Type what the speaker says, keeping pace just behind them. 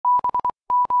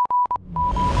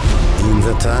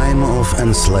a time of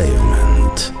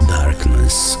enslavement,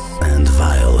 darkness, and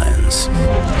violence.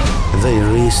 They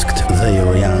risked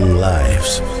their young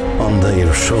lives. On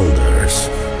their shoulders,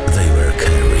 they were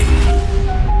carrying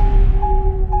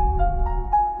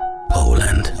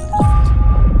Poland.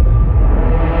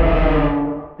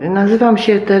 Nazywam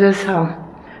się Teresa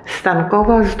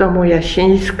Stankowa z domu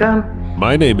Jasińska.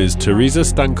 My name is Teresa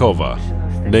Stankowa,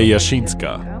 née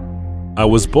Jasińska. I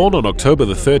was born on October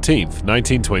the 13th,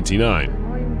 1929.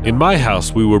 In my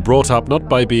house, we were brought up not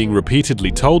by being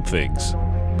repeatedly told things,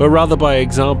 but rather by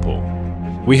example.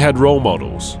 We had role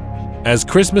models. As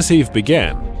Christmas Eve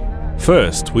began,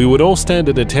 first we would all stand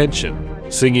at attention,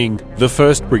 singing the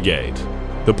First Brigade,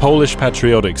 the Polish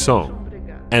patriotic song,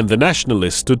 and the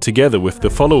nationalists stood together with the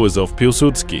followers of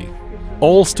Piłsudski.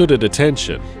 All stood at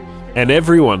attention, and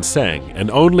everyone sang,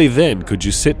 and only then could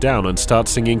you sit down and start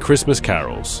singing Christmas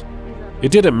carols.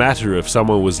 It didn't matter if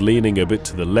someone was leaning a bit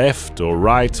to the left or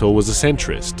right or was a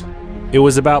centrist. It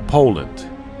was about Poland.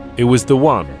 It was the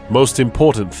one most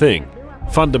important thing,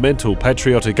 fundamental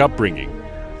patriotic upbringing.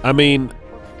 I mean,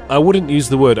 I wouldn't use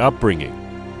the word upbringing.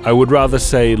 I would rather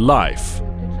say life.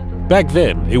 Back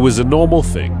then, it was a normal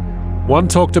thing. One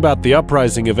talked about the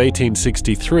uprising of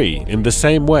 1863 in the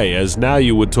same way as now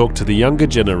you would talk to the younger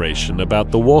generation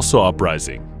about the Warsaw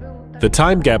Uprising. The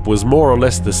time gap was more or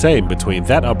less the same between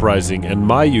that uprising and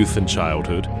my youth and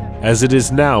childhood as it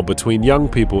is now between young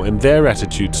people and their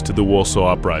attitudes to the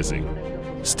Warsaw Uprising.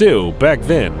 Still, back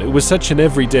then, it was such an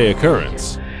everyday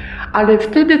occurrence. Ale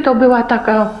wtedy to była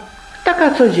taka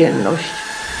codzienność.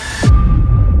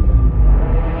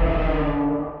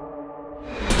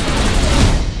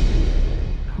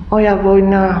 Moja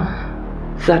wojna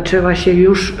zaczęła się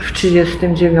już w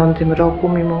 1939 roku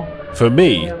mimo. For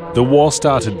me, the war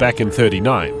started back in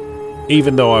 '39,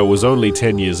 even though I was only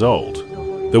 10 years old.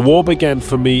 The war began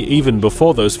for me even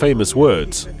before those famous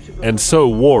words, "and so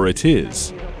war it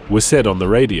is," were said on the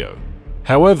radio.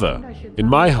 However, in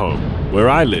my home, where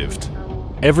I lived,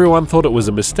 everyone thought it was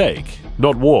a mistake,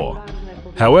 not war.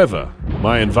 However,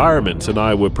 my environment and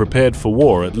I were prepared for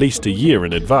war at least a year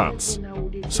in advance.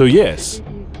 So yes,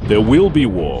 there will be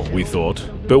war, we thought,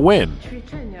 but when?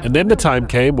 And then the time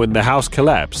came when the house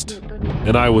collapsed,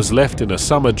 and I was left in a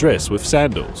summer dress with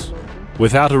sandals,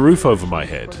 without a roof over my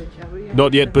head,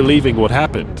 not yet believing what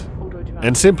happened.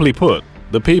 And simply put,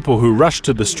 the people who rushed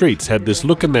to the streets had this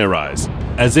look in their eyes,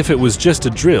 as if it was just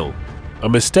a drill, a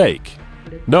mistake.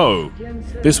 No,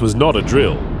 this was not a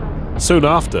drill. Soon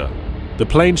after, the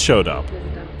plane showed up,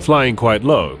 flying quite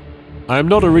low. I am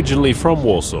not originally from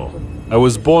Warsaw. I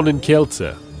was born in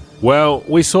Kielce. Well,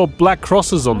 we saw black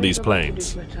crosses on these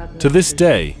planes. To this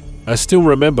day, I still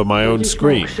remember my own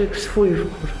scream.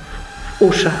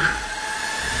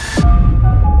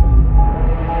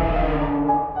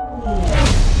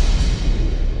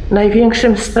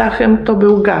 Największym strachem to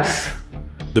był gaz.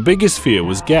 The biggest fear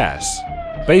was gas.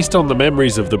 Based on the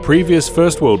memories of the previous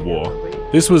First World War,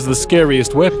 this was the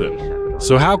scariest weapon.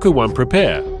 So how could one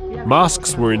prepare?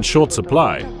 Masks were in short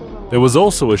supply. There was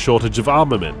also a shortage of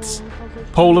armaments.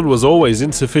 Poland was always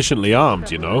insufficiently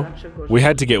armed, you know. We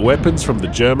had to get weapons from the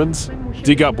Germans,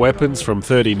 dig up weapons from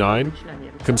 '39,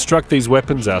 construct these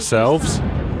weapons ourselves,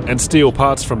 and steal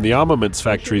parts from the armaments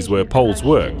factories where Poles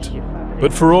worked.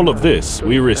 But for all of this,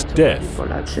 we risked death.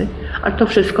 A to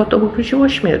wszystko to groziło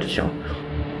śmiercią.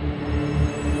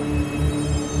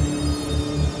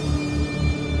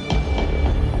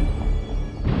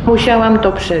 Musiałam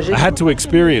to przeżyć. I had to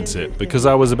experience it because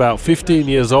I was about 15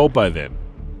 years old by then.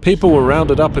 People were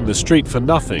rounded up in the street for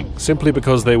nothing, simply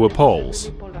because they were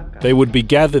Poles. They would be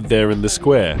gathered there in the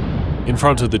square, in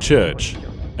front of the church,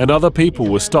 and other people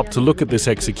were stopped to look at this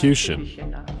execution.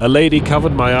 A lady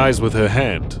covered my eyes with her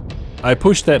hand. I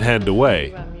pushed that hand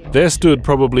away. There stood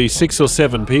probably 6 or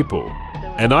 7 people,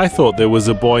 and I thought there was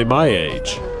a boy my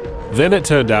age. Then it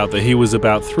turned out that he was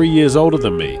about 3 years older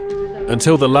than me.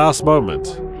 Until the last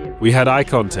moment, we had eye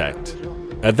contact.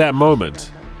 At that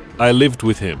moment, I lived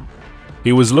with him.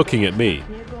 He was looking at me.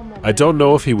 I don't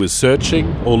know if he was searching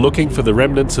or looking for the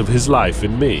remnants of his life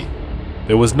in me.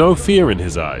 There was no fear in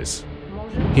his eyes.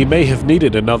 He may have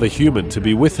needed another human to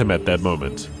be with him at that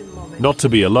moment, not to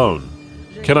be alone.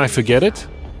 Can I forget it?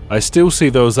 I still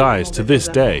see those eyes to this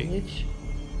day.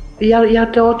 Ja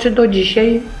te oczy do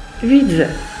dzisiaj widzę.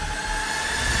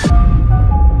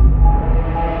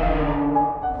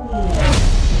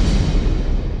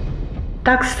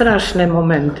 Tak straszne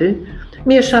momenty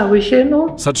mieszały się,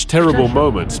 no. Such terrible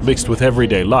moments mixed with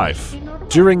everyday life.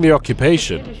 During the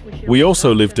occupation, we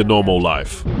also lived a normal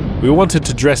life. We wanted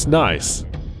to dress nice,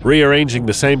 rearranging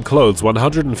the same clothes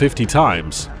 150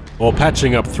 times, or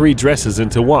patching up 3 dresses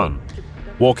into one.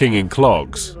 walking in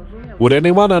clogs. Would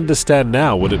anyone understand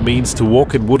now what it means to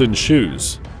walk in wooden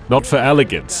shoes? Not for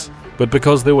elegance, but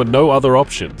because there were no other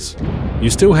options. You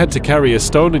still had to carry a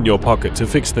stone in your pocket to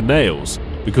fix the nails,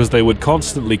 because they would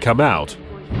constantly come out,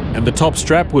 and the top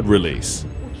strap would release.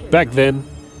 Back then,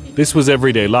 this was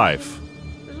everyday life.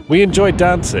 We enjoyed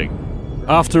dancing.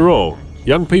 After all,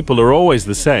 young people are always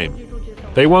the same.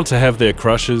 They want to have their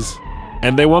crushes,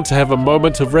 and they want to have a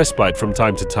moment of respite from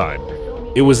time to time.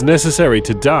 It was necessary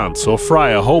to dance or fry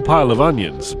a whole pile of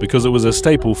onions because it was a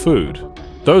staple food.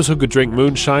 Those who could drink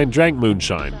moonshine drank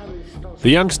moonshine. The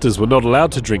youngsters were not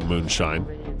allowed to drink moonshine,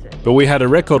 but we had a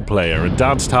record player and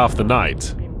danced half the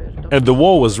night. And the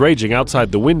war was raging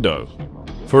outside the window.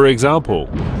 For example,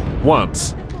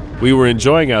 once, we were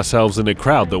enjoying ourselves in a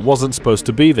crowd that wasn't supposed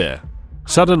to be there.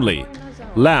 Suddenly,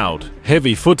 loud,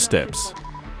 heavy footsteps,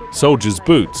 soldiers'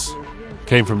 boots,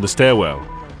 came from the stairwell.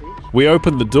 We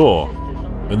opened the door,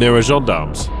 and there are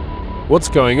gendarmes. What's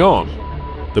going on?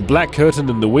 The black curtain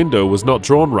in the window was not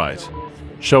drawn right,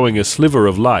 showing a sliver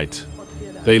of light.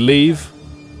 They leave,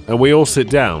 and we all sit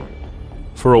down.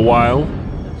 For a while,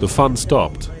 the fun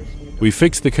stopped. We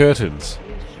fixed the curtains,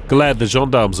 glad the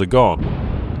gendarmes are gone.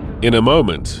 In a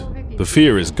moment, the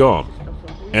fear is gone.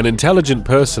 An intelligent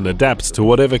person adapts to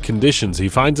whatever conditions he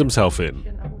finds himself in.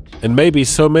 And maybe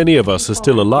so many of us are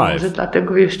still alive. Może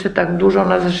dlatego jeszcze tak dużo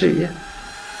nas żyje.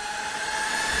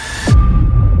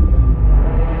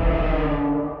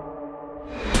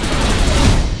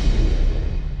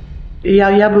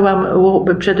 Ja byłam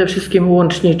przede wszystkim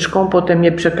łączniczką, potem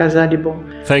mnie przekazali, bo...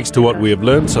 Thanks to what we have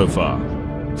learned so far.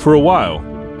 For a while,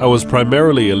 I was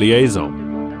primarily a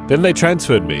liaison. Then they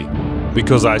transferred me,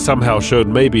 because I somehow showed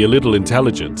maybe a little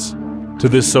intelligence, to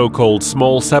this so-called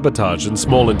small sabotage and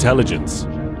small intelligence.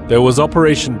 There was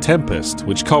Operation Tempest,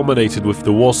 which culminated with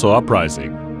the Warsaw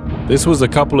Uprising. This was a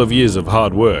couple of years of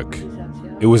hard work.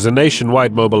 It was a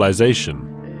nationwide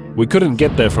mobilization. We couldn't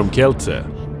get there from Kielce,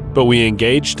 but we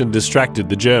engaged and distracted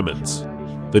the Germans.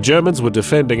 The Germans were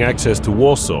defending access to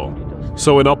Warsaw,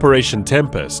 so in Operation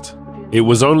Tempest, it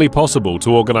was only possible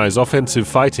to organize offensive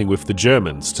fighting with the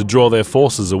Germans to draw their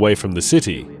forces away from the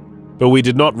city, but we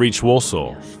did not reach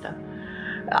Warsaw.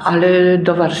 Ale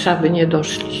do Warszawy nie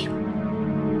doszliśmy.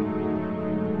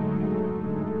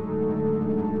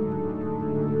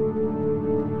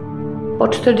 Po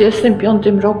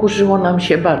 1945 roku żyło nam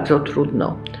się bardzo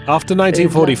trudno. After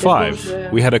 1945,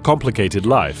 we had a complicated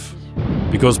life,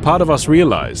 because part of us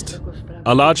realized,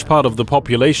 a large part of the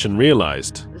population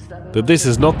realized, that this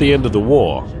is not the end of the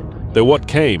war, that what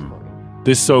came,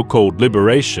 this so-called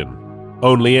liberation,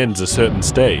 only ends a certain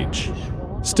stage.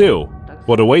 Still,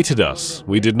 what awaited us,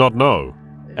 we did not know.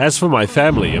 As for my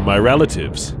family and my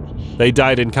relatives, they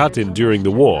died in Katyn during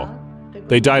the war.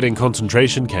 They died in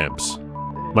concentration camps.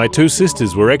 My 2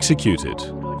 sisters were executed,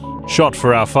 shot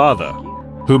for our father,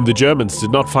 whom the Germans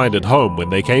did not find at home when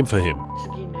they came for him.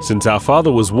 Since our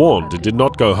father was warned and did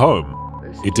not go home,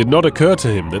 it did not occur to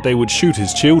him that they would shoot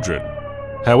his children.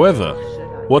 However,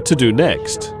 what to do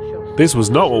next? This was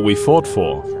not what we fought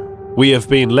for. We have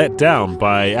been let down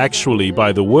by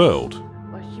the world.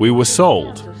 We were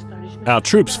sold. Our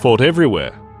troops fought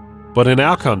everywhere. But in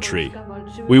our country,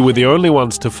 we were the only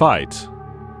ones to fight.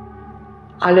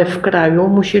 Ale w kraju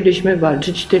musieliśmy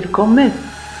walczyć tylko my.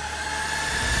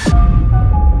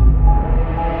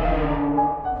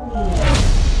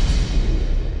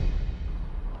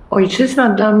 Ojczyzna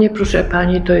dla mnie, proszę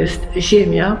pani, to jest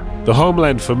ziemia. The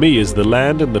homeland for me is the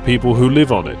land and the people who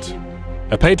live on it.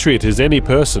 A patriot is any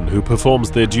person who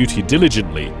performs their duty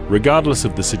diligently, regardless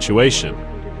of the situation.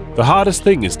 The hardest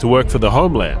thing is to work for the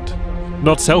homeland,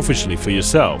 not selfishly for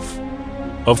yourself.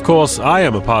 Of course, I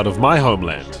am a part of my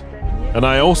homeland, and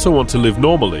I also want to live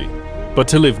normally. But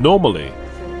to live normally,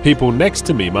 people next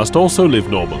to me must also live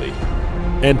normally.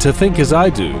 And to think as I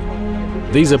do,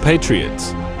 these are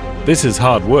patriots. This is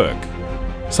hard work.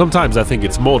 Sometimes I think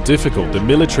it's more difficult than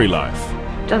military life.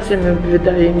 Czasem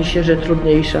wydaje mi się, że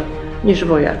trudniejsza niż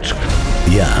wojaczka.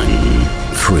 Young,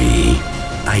 free,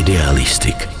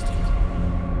 idealistic.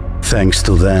 Thanks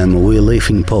to them, we live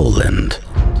in Poland,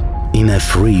 in a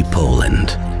free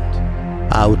Poland,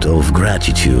 out of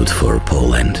gratitude for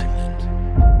Poland.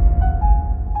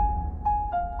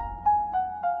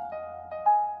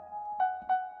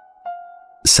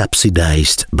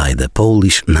 Subsidized by the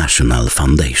Polish National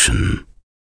Foundation.